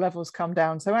cortisol levels come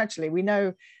down. So actually, we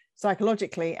know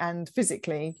psychologically and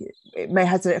physically, it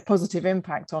has a positive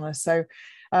impact on us. So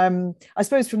I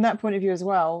suppose from that point of view as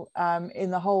well,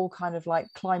 in the whole kind of like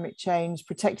climate change,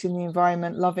 protecting the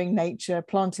environment, loving nature,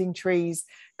 planting trees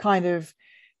kind of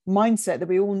mindset that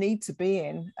we all need to be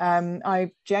in.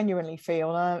 I genuinely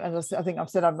feel, and I think I've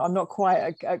said I'm not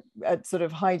quite at sort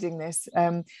of hiding this,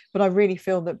 but I really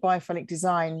feel that biophilic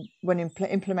design, when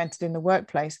implemented in the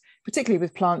workplace, particularly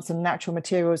with plants and natural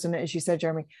materials, and as you said,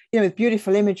 Jeremy, with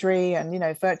beautiful imagery and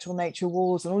virtual nature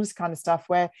walls and all this kind of stuff,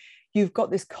 where you've got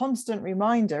this constant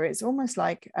reminder. It's almost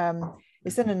like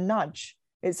it's in a nudge.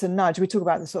 It's a nudge. We talk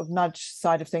about the sort of nudge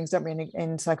side of things, don't we,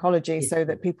 in psychology, so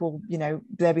that people,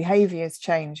 their behaviors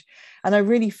change. And I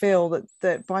really feel that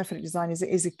biophilic design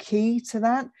is a key to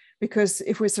that, because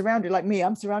if we're surrounded, like me,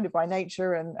 I'm surrounded by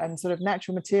nature and sort of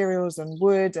natural materials and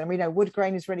wood, and we know wood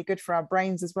grain is really good for our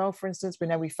brains as well. For instance, we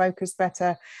know we focus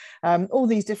better, all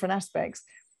these different aspects.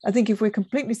 I think if we're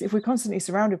constantly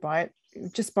surrounded by it,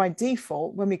 just by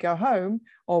default, when we go home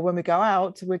or when we go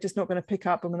out, we're just not going to pick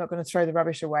up, and we're not going to throw the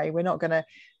rubbish away. We're not going to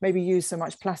maybe use so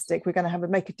much plastic. We're going to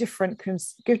make a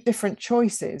give different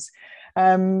choices.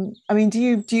 I mean, do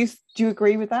you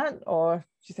agree with that, or do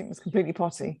you think it's completely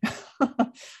potty?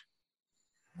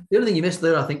 The only thing you missed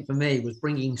there, I think, for me, was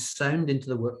bringing sound into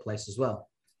the workplace as well.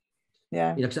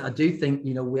 Yeah. You know, 'cause I do think,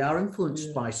 you know, we are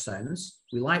influenced by sounds.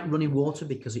 We like running water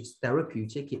because it's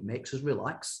therapeutic. It makes us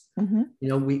relax. Mm-hmm. You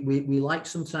know, we like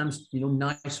sometimes, you know,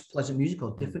 nice, pleasant music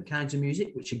or different kinds of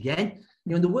music, which again,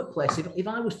 you know, in the workplace, if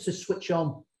I was to switch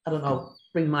on, I don't know,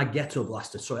 bring my ghetto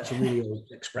blaster, so that's a really old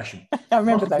expression. I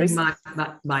remember those. Bring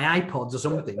my iPods or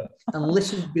something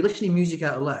and be listening music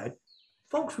out loud,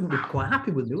 folks wouldn't be quite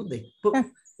happy with me, would they? But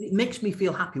it makes me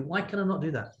feel happy. Why can I not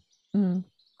do that?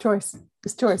 Choice.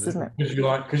 It's choice, isn't it?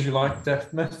 Because you like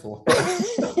death metal.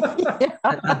 Yeah.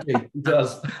 I do. It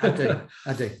does. I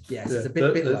do. Yes, it's a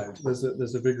bit loud.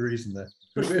 There's a big reason there.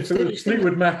 If it was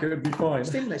Fleetwood Mac, it would be fine. It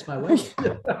stimulates my way.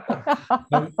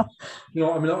 You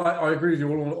know, I mean, I agree with you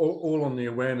all on the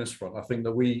awareness front. I think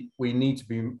that we need to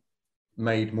be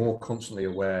made more constantly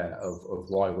aware of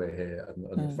why we're here,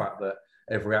 and the fact that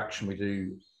every action we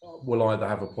do will either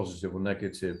have a positive or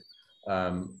negative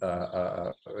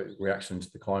reaction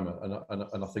to the climate,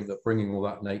 and I think that bringing all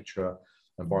that nature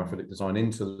and biophilic design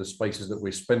into the spaces that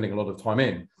we're spending a lot of time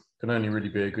in can only really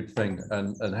be a good thing.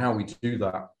 And how we do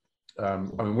that, I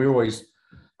mean, we always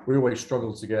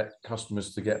struggle to get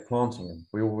customers to get planting in.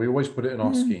 We always put it in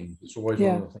our scheme. It's always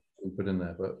one of the things we put in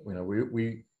there, but you know,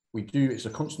 we do. It's a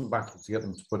constant battle to get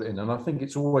them to put it in, and I think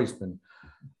it's always been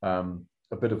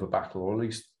a bit of a battle, or at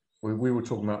least we were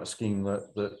talking about a scheme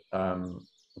that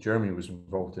Jeremy was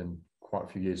involved in quite a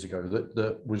few years ago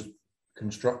that was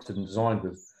constructed and designed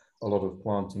with a lot of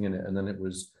planting in it, and then it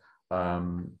was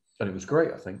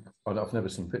great. I think I've never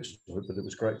seen pictures of it, but it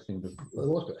was great. It was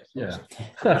great. Yeah.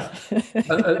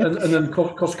 and then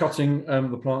cost cutting,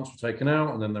 the plants were taken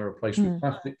out, and then they were replaced with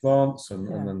plastic plants, and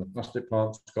then the plastic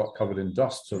plants got covered in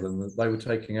dust, so then they were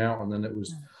taken out, and then it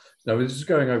was. No, this is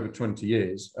going over 20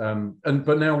 years,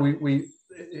 but now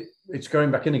it's going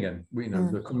back in again.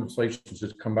 The conversations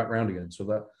have come back round again, so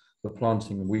that the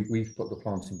planting, we've put the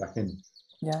planting back in,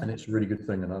 and it's a really good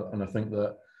thing. And I think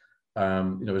that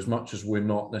you know, as much as we're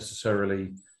not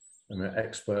necessarily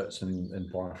experts in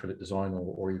biophilic design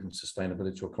or even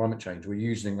sustainability or climate change, we're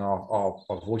using our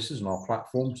voices and our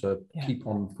platform to keep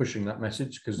on pushing that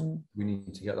message, because we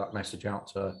need to get that message out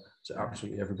to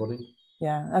absolutely everybody.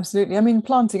 Yeah, absolutely. I mean,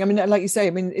 planting, I mean, like you say, I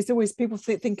mean, it's always people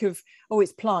think of, oh,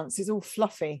 it's plants, it's all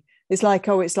fluffy. It's like,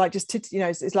 oh, it's like just, you know,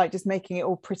 it's like just making it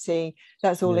all pretty.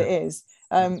 That's all it is.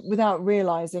 Without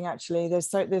realizing, actually,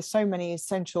 there's so many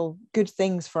essential good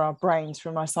things for our brains,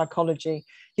 from our psychology.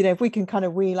 You know, if we can kind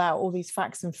of wheel out all these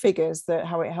facts and figures, that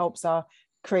how it helps our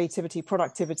creativity,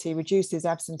 productivity, reduces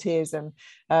absenteeism,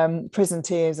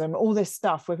 presenteeism, all this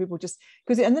stuff where people just,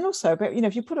 and then also, but you know,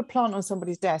 if you put a plant on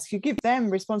somebody's desk, you give them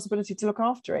responsibility to look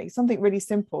after it. Something really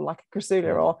simple like a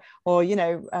crassula or you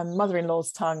know,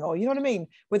 mother-in-law's tongue, or you know what I mean,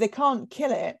 where they can't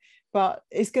kill it, but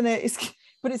it's gonna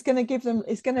give them,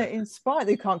 it's gonna inspire.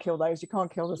 You can't kill those. You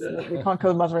can't kill this. You can't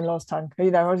kill the mother-in-law's tongue. You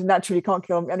know, naturally you can't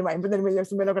kill them anyway. But then we're not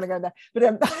going to go there.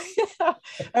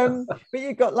 But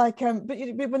you've got like,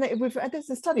 there's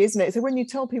a study, isn't it? So when you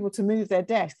tell people to move their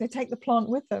desk, they take the plant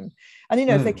with them. And you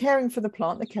know, if they're caring for the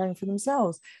plant, they're caring for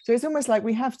themselves. So it's almost like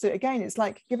we have to. Again, it's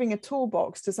like giving a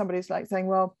toolbox to somebody. It's like saying,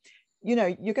 well, you know,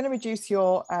 you're going to reduce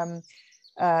your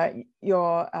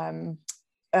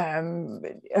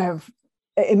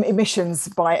emissions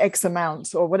by X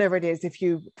amount, or whatever it is, if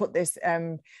you put this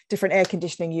different air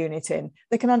conditioning unit in.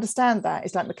 They can understand that.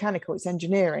 It's like mechanical, it's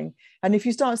engineering. And if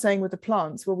you start saying with the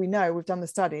plants, well, we know, we've done the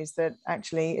studies that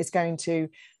actually it's going to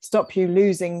stop you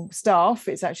losing staff,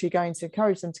 it's actually going to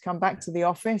encourage them to come back to the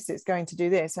office, it's going to do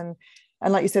this. And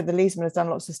like you said, the Leesman has done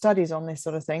lots of studies on this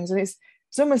sort of things, and it's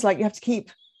almost like you have to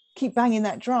keep banging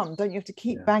that drum, don't you? Have to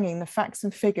keep banging the facts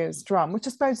and figures drum, which I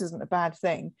suppose isn't a bad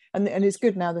thing. And it's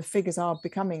good now the figures are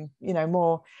becoming, you know,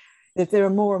 more, there are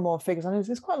more and more figures. And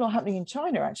there's quite a lot happening in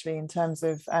China, actually, in terms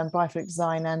of biophilic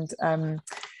design and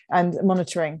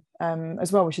monitoring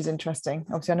as well, which is interesting.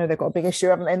 Obviously, I know they've got a big issue,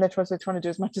 haven't they? And they're trying to do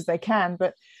as much as they can.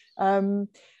 But I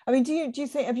mean, do you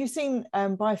think, have you seen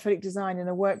biophilic design in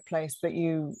a workplace that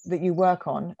you work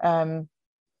on?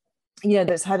 Yeah,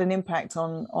 that's had an impact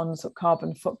on sort of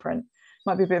carbon footprint?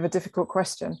 Might be a bit of a difficult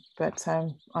question, but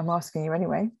I'm asking you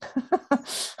anyway.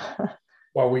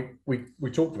 Well,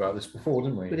 we talked about this before,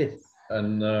 didn't we? We did.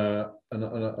 And I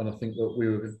think that we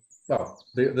were, well,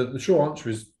 the short answer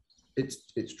is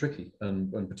it's tricky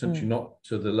and potentially not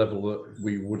to the level that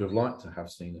we would have liked to have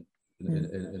seen it.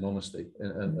 In honesty,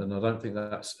 and I don't think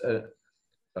that's not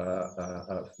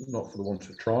for the want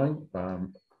of trying.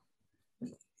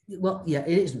 Well, yeah,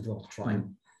 it isn't for the want of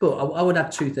trying, but I would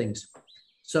add two things.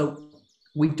 So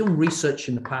we've done research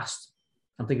in the past.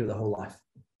 I'm thinking of the whole life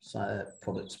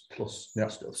products plus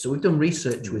stuff. So we've done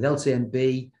research with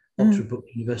LCMB, Oxford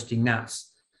Brookes University,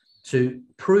 NATS, to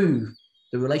prove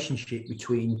the relationship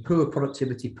between poor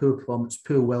productivity, poor performance,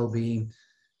 poor well-being,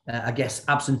 I guess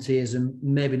absenteeism,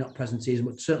 maybe not presenteeism,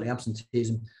 but certainly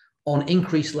absenteeism, on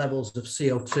increased levels of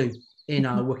CO2 in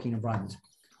our working environment.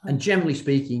 And generally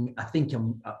speaking, I think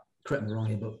correct me wrong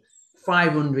here, but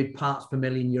 500 parts per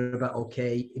million, you're about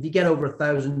okay. If you get over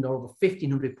 1,000 or over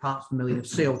 1,500 parts per million of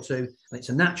CO2, and it's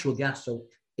a natural gas, so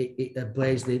it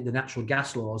obeys the natural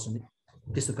gas laws and it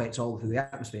dissipates all through the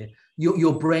atmosphere,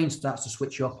 your brain starts to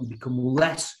switch off, you become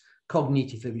less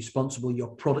cognitively responsible, your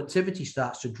productivity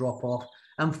starts to drop off,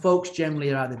 and folks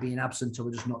generally are either being absent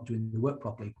or just not doing the work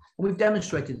properly. And we've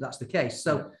demonstrated that's the case.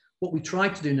 So what we try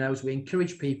to do now is we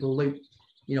encourage people, Luke,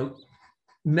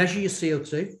 measure your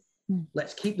CO2.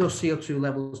 Let's keep those CO2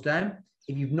 levels down.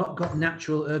 If you've not got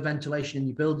natural air ventilation in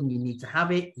your building, you need to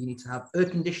have it. You need to have air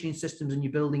conditioning systems in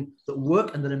your building that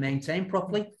work and that are maintained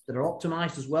properly, that are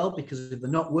optimized as well, because if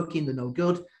they're not working, they're no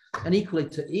good. And equally,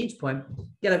 to Ian's point,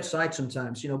 get outside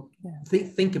sometimes,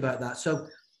 think about that. So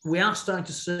we are starting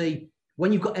to see,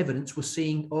 when you've got evidence, we're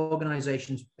seeing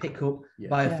organizations pick up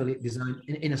biophilic design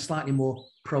in a slightly more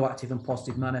proactive and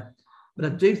positive manner. But I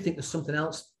do think there's something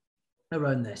else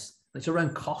around this. It's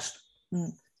around cost.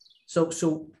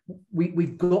 So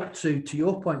we've got to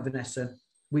your point, Vanessa,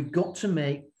 we've got to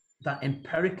make that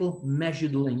empirical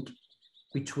measured link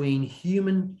between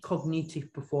human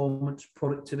cognitive performance,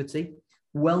 productivity,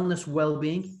 wellness,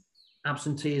 well-being,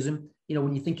 absenteeism.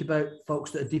 When you think about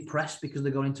folks that are depressed because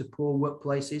they're going into poor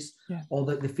workplaces, or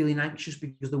that they're feeling anxious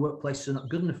because the workplaces are not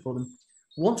good enough for them.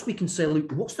 Once we can say, look,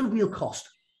 what's the real cost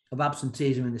of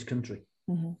absenteeism in this country?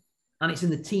 And it's in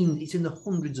the teens, it's in the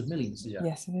hundreds of millions.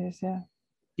 Yes, it is.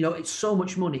 It's so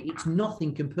much money. It's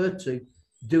nothing compared to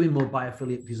doing more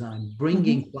biophilic design,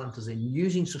 bringing planters in,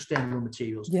 using sustainable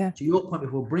materials. To your point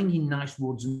before, bringing nice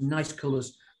woods and nice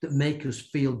colours that make us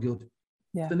feel good.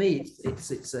 For me,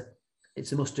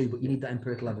 it's a must do, but you need that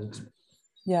empirical evidence.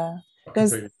 I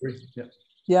was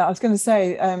going to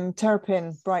say,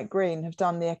 Terrapin Bright Green have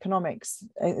done the economics.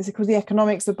 Is it called the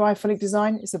economics of biophilic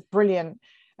design? It's a brilliant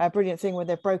thing where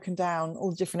they've broken down all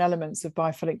the different elements of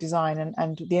biophilic design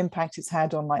and the impact it's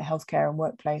had on like healthcare and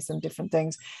workplace and different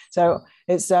things. So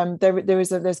it's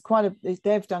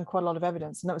they've done quite a lot of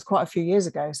evidence, and that was quite a few years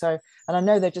ago. So, and I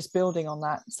know they're just building on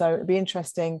that. So it'd be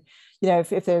interesting,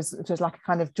 if there's like a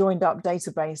kind of joined up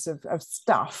database of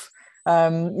stuff,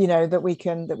 that we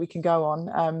can go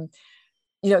on.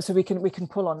 So we can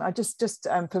pull on. I just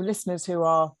for listeners who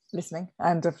are listening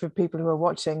and for people who are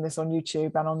watching this on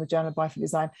YouTube and on the Journal of Biophilic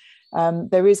Design,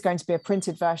 there is going to be a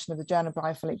printed version of the Journal of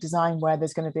Biophilic Design where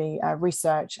there's going to be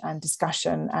research and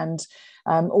discussion and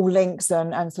all links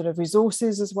and sort of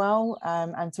resources as well,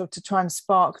 and so to try and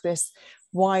spark this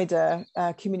wider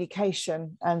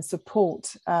communication and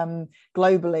support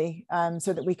globally,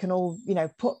 so that we can all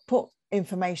put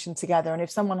information together. And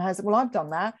if someone has, well, I've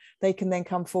done that, they can then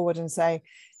come forward and say,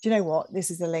 do you know what,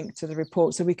 this is a link to the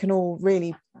report, so we can all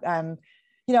really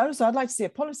also I'd like to see a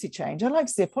policy change. I'd like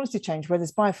to see a policy change where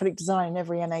there's biophilic design in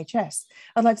every NHS.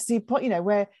 I'd like to see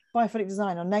where biophilic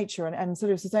design on nature and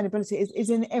sort of sustainability is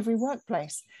in every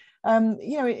workplace.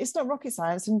 It's not rocket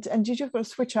science, and you just got to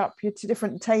switch up your two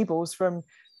different tables from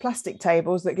plastic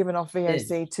tables that given off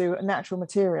VOC to natural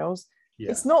materials.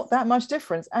 It's not that much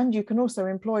difference, and you can also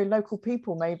employ local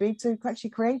people maybe to actually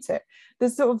create it.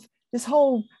 There's sort of this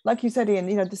whole, like you said,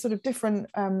 Ian, the sort of different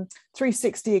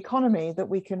 360 economy that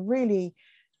we can really,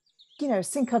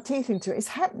 sink our teeth into. It's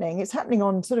happening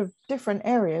on sort of different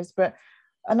areas,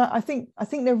 and I think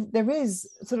there is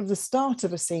sort of the start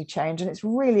of a sea change, and it's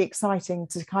really exciting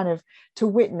to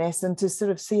witness and to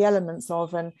sort of see elements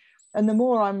of, and the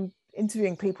more I'm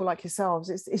interviewing people like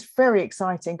yourselves, it's very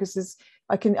exciting because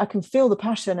I can feel the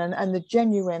passion and the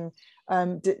genuine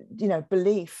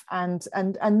belief and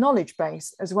knowledge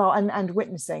base as well, and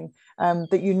witnessing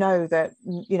that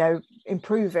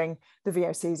improving the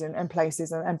VOCs and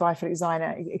places and biophilic design,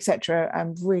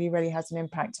 etc., really, really has an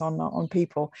impact on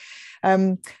people.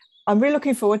 I'm really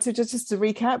looking forward to, just to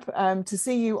recap, to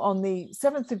see you on the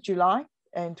 7th of July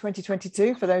in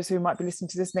 2022, for those who might be listening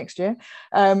to this next year,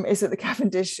 is at the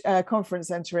Cavendish Conference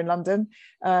Centre in London.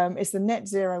 It's the Net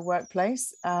Zero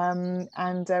Workplace, and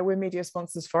we're media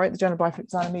sponsors for it, the Journal of Biophilic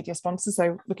Design are media sponsors,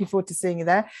 so looking forward to seeing you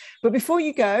there. But before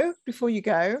you go,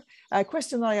 a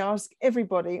question I ask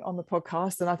everybody on the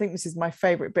podcast, and I think this is my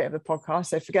favourite bit of the podcast,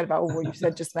 so forget about all what you've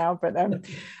said just now, but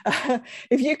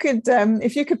if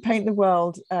you could paint the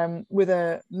world with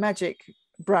a magic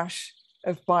brush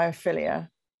of biophilia,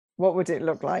 what would it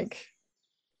look like?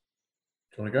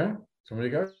 Do you want to go? Somebody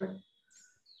go?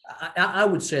 I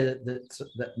would say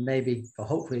that maybe, or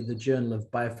hopefully, the Journal of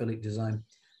Biophilic Design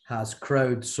has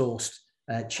crowdsourced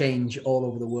change all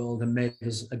over the world and made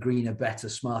us a greener, better,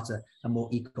 smarter, and more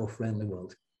eco-friendly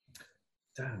world.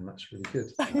 Damn, that's really good.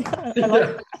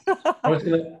 I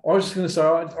was just going to say,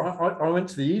 I went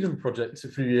to the Eden Project a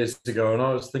few years ago, and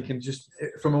I was thinking, just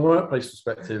from a workplace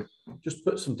perspective, just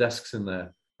put some desks in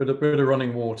there, bit of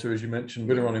running water, as you mentioned,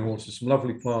 bit of running water, some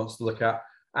lovely plants to look at,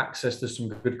 access to some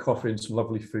good coffee and some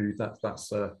lovely food. That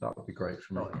would be great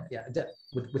for me. Oh, yeah,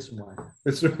 with some wine.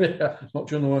 Not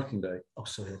during the working day. Oh,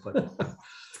 sorry.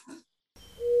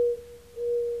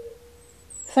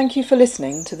 Thank you for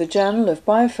listening to the Journal of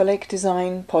Biophilic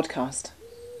Design podcast.